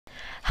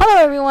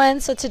Hello everyone.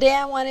 So today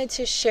I wanted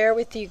to share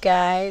with you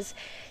guys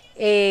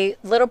a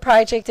little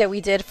project that we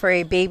did for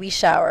a baby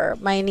shower.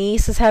 My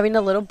niece is having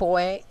a little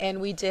boy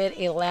and we did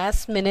a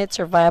last minute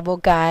survival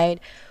guide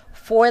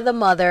for the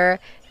mother,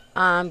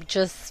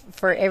 just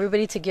for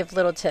everybody to give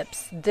little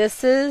tips.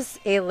 This is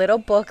a little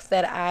book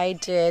that I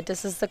did.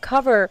 This is the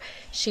cover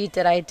sheet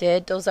that I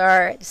did. Those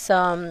are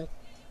some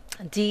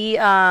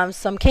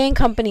Kane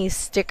Company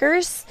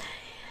stickers,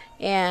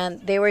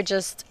 and they were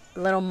just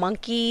little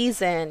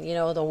monkeys and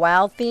the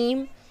wild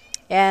theme.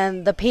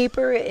 And the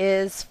paper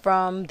is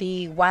from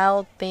the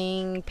Wild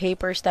Thing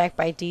paper stack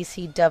by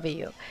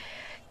DCW.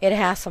 It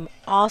has some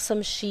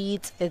awesome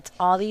sheets. It's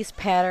all these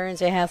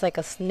patterns. It has like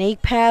a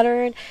snake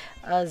pattern,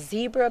 a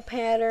zebra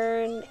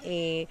pattern,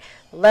 a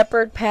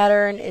leopard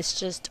pattern. It's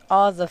just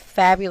all the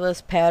fabulous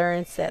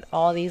patterns that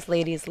all these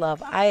ladies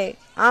love.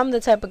 I'm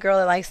the type of girl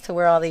that likes to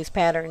wear all these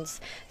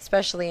patterns,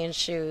 especially in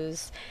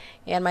shoes.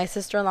 And my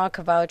sister-in-law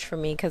could vouch for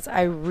me because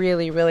I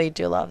really, really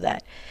do love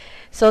that.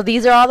 So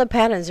these are all the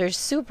patterns. They're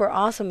super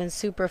awesome and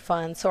super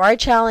fun. So our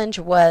challenge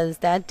was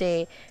that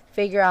day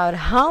figure out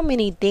how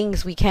many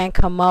things we can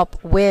come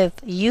up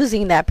with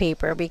using that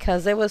paper,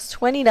 because it was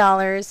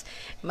 $20.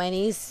 My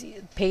niece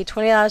paid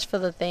 $20 for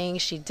the thing.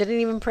 She didn't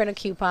even print a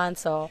coupon,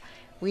 so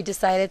we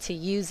decided to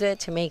use it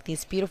to make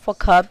these beautiful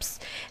cups.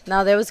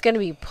 Now there was going to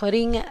be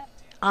pudding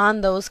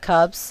on those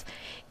cups,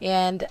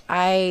 and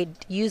I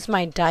used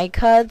my die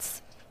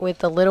cuts with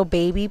the little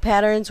baby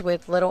patterns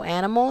with little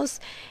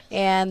animals,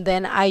 and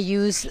then I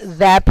used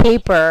that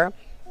paper,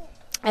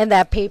 and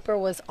that paper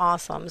was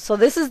awesome. So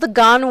this is the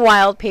Gone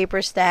Wild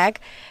paper stack,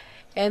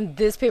 and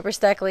this paper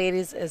stack,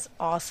 ladies, is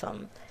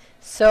awesome.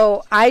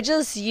 So I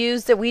just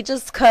used it. We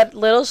just cut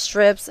little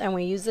strips and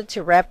we used it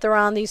to wrap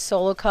around these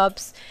solo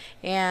cups,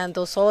 and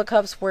those solo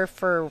cups were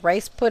for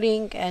rice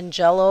pudding and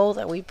jello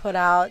that we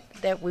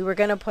were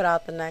going to put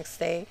out the next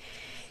day.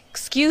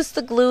 Excuse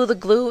the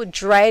glue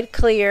dried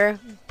clear,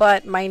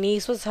 but my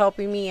niece was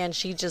helping me and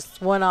she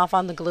just went off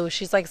on the glue.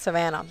 She's like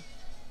Savannah.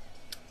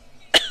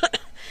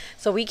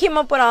 So we came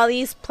up with all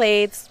these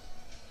plates,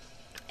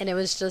 and it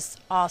was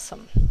just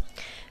awesome.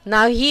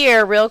 Now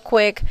here, real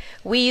quick,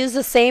 we used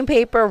the same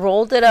paper,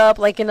 rolled it up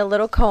like in a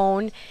little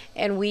cone,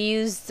 and we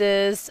used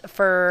this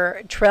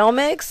for trail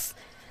mix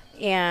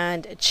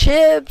and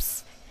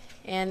chips,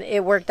 and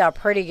it worked out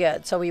pretty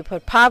good. So we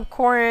put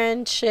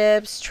popcorn,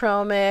 chips,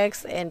 trail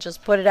mix, and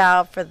just put it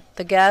out for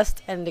the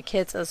guests and the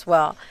kids as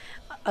well.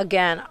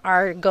 Again,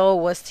 our goal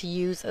was to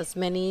use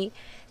the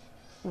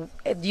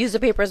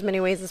paper as many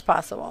ways as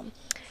possible.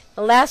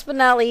 Last but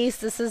not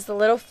least, this is the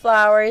little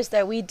flowers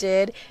that we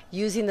did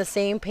using the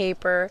same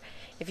paper.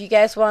 If you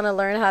guys want to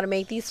learn how to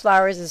make these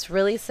flowers, it's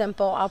really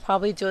simple. I'll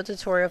probably do a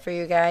tutorial for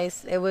you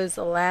guys. It was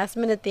a last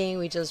minute thing.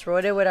 We just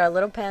wrote it with our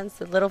little pens,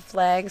 the little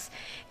flags,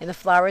 and the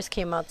flowers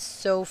came out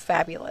so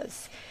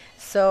fabulous.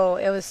 So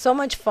it was so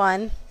much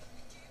fun,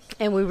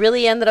 and we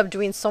really ended up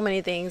doing so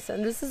many things.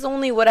 And this is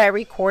only what I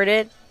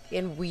recorded,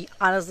 and we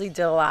honestly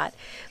did a lot.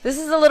 This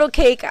is a little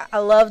cake. I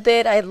loved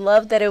it. I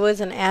loved that it was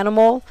an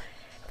animal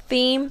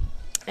theme,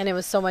 and it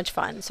was so much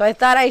fun. So I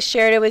thought I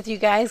shared it with you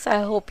guys.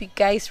 I hope you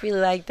guys really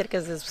liked it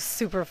because it was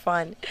super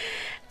fun.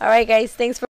 All right, guys, thanks for